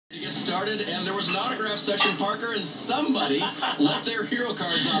started, and there was an autograph session, Parker, and somebody left their hero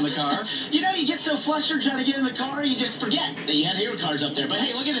cards on the car. You know, you get so flustered trying to get in the car, you just forget that you had hero cards up there. But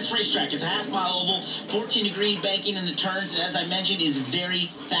hey, look at this racetrack. It's a half-mile oval, 14-degree banking in the turns, and as I mentioned, is very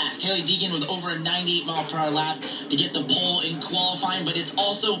fast. Hailie Deegan with over a 98-mile-per-hour lap to get the pole in qualifying, but it's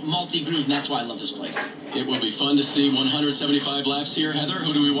also multi-groove, and that's why I love this place. It will be fun to see 175 laps here. Heather,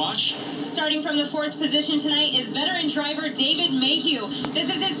 who do we watch? Starting from the 4th position tonight is veteran driver David Mayhew. This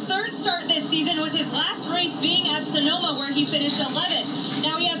is his 3rd start this season, with his last race being at Sonoma, where he finished 11th.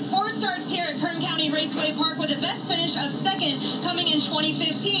 Now he has 4 starts here at Kern County Raceway Park, with a best finish of 2nd coming in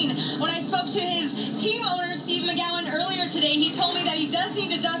 2015. When I spoke to his team owner, Steve McGowan, earlier today, he told me that he does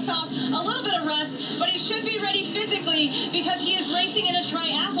need to dust off a little bit of rust, but he should be ready physically because he is racing in a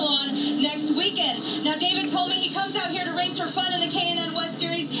triathlon next weekend. Now, David told me he comes out here to race for fun in the K&N West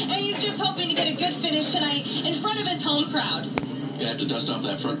Series, and he's just hoping to get a good finish tonight in front of his home crowd. You have to dust off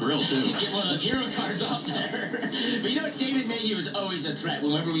that front grill, too. Get one of those hero cards off there. But you know what? David Mayhew is always a threat.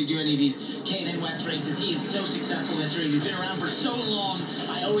 Whenever we do any of these K&N West races, he is so successful in this series. He's been around for so long.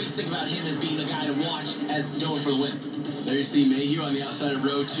 I always think about him as being the guy to watch as going for the win. There you see Mayhew on the outside of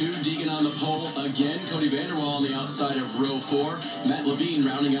row 2. Deegan on the pole again. Cody Vanderwall on the outside of row 4. Matt Levine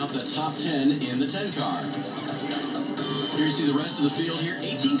rounding out the top 10 in the 10 car. Here you see the rest of the field here.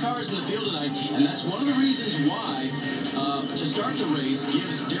 18 cars in the field tonight, and that's one of the reasons why to start the race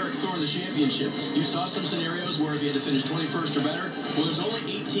gives Derek Thorne the championship. You saw some scenarios where if he had to finish 21st or better, well, there's only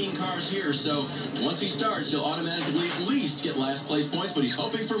 18 cars here, so once he starts, he'll automatically at least get last place points, but he's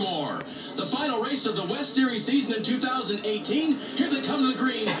hoping for more. The final race of the West Series season in 2018, here they come to the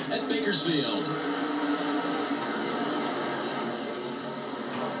green at Bakersfield.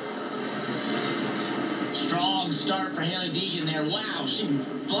 Strong start for Hailie Deegan there. Wow, she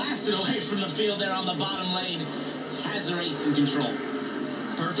blasted away from the field there on the bottom lane. Has the race in control.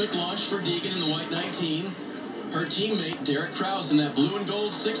 Perfect launch for Deegan in the white 19. Her teammate, Derek Kraus, in that blue and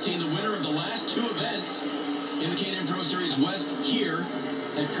gold 16, the winner of the last 2 events in the K&N Pro Series West here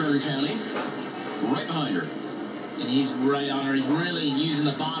at Kern County. Right behind her. And he's right on her. He's really using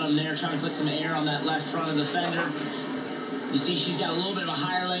the bottom there, trying to put some air on that left front of the fender. You see she's got a little bit of a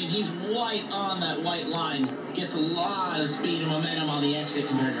higher lane. He's white on that white line. Gets a lot of speed and momentum on the exit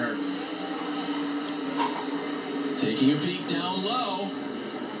compared to her. Taking a peek down low.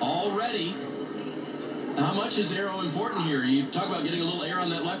 Already. How much is aero important here? You talk about getting a little air on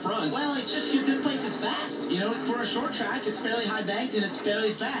that left front. Well, it's just because this place is fast. You know, it's for a short track. It's fairly high banked and it's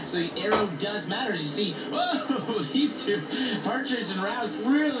fairly fast. So aero does matter. As you see, whoa, these two, Partridge and Rouse,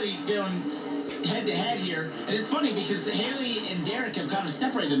 really going head-to-head here. And it's funny because Hailie and Derek have kind of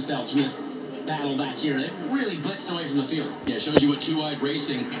separated themselves from this battle back here. They've really blitzed away from the field. Yeah, it shows you what two-wide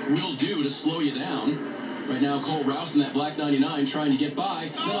racing will do to slow you down. Right now, Cole Rouse in that black 99 trying to get by.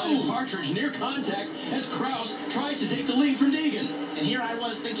 Oh! Partridge near contact as Kraus tries to take the lead from Deegan. And here I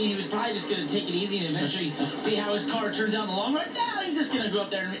was thinking he was probably just going to take it easy and eventually see how his car turns out in the long run. Now he's just going to go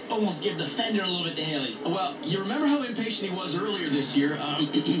up there and almost give the fender a little bit to Hailie. Well, you remember how impatient he was earlier this year?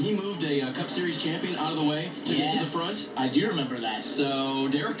 He moved a Cup Series champion out of the way to get to the front. I do remember that. So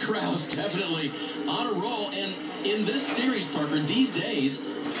Derek Kraus definitely on a roll. And in this series, Parker, these days,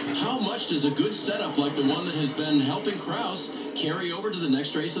 how much does a good setup like the one that has been helping Kraus carry over to the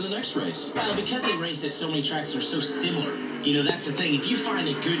next race and the next race? Well, because they race at so many tracks that are so similar, you know, that's the thing. If you find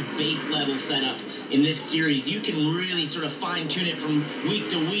a good base level setup in this series, you can really sort of fine-tune it from week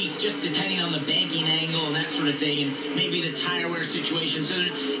to week, just depending on the banking angle and that sort of thing, and maybe the tire wear situation. So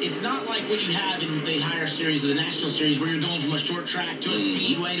it's not like what you have in the higher series or the national series where you're going from a short track to a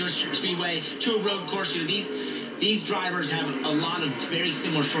speedway to a road course. You know, these drivers have a lot of very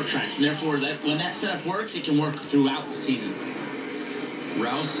similar short tracks, and therefore when that setup works, it can work throughout the season.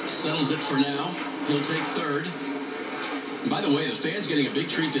 Rouse settles it for now. He'll take third. And by the way, the fans getting a big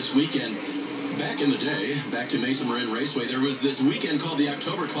treat this weekend. Back in the day, back to Mesa Marin Raceway, there was this weekend called the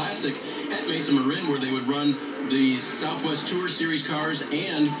October Classic at Mesa Marin where they would run the Southwest Tour Series cars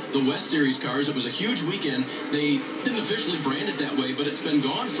and the West Series cars. It was a huge weekend. They didn't officially brand it that way, but it's been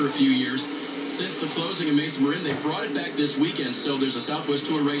gone for a few years. Since the closing of Mesa Marin, they brought it back this weekend. So there's a Southwest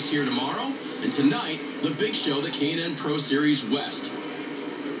Tour race here tomorrow. And tonight, the big show, the K&N Pro Series West.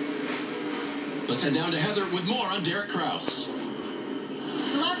 Let's head down to Heather with more on Derek Kraus.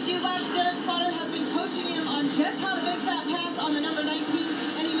 The last few laps, Derek Spotter has been coaching him on just how to make that pass on the number 19,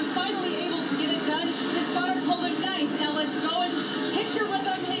 and he was finally able to get it done. His spotter told him, nice, now let's go and hit your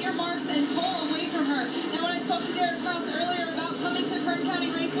rhythm, hit your marks, and pull away from her. Now, when I spoke to Derek Kraus earlier about coming to Kern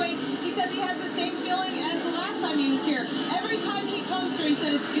County Raceway, he says he has the same feeling as the last time he was here. Every time he comes here, he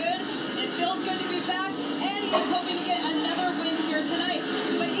said it's good, it feels good to be back, and he was hoping to get another win here tonight.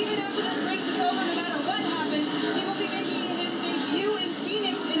 But even after the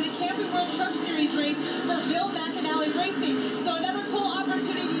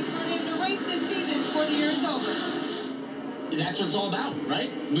That's what it's all about,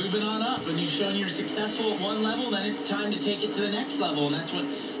 right? Moving on up. When you've shown you're successful at one level, then it's time to take it to the next level, and that's what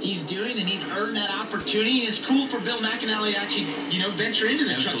he's doing, and he's earned that opportunity. And it's cool for Bill McAnally to actually, venture into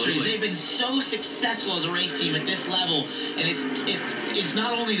the truck series. They've been so successful as a race team at this level, and it's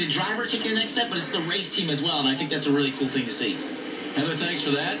not only the driver taking the next step, but it's the race team as well, and I think that's a really cool thing to see. Heather, thanks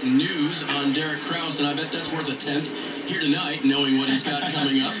for that. News on Derek Kraus, and I bet that's worth a 10th here tonight, knowing what he's got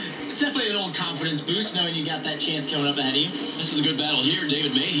coming up. It's definitely an old confidence boost, knowing you got that chance coming up ahead of you. This is a good battle here.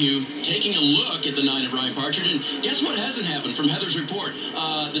 David Mayhew taking a look at the 9 of Ryan Partridge, and guess what hasn't happened from Heather's report?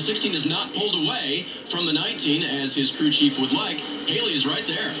 The 16 is not pulled away from the 19, as his crew chief would like. Haley is right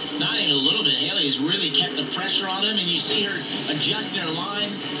there. Not even a little bit. Haley has really kept the pressure on him, and you see her adjusting her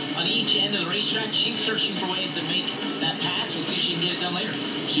line on each end of the racetrack. She's searching for ways to make that pass. We'll see if she can get it done later.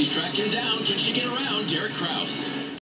 She's tracked him down. Can she get around Derek Kraus?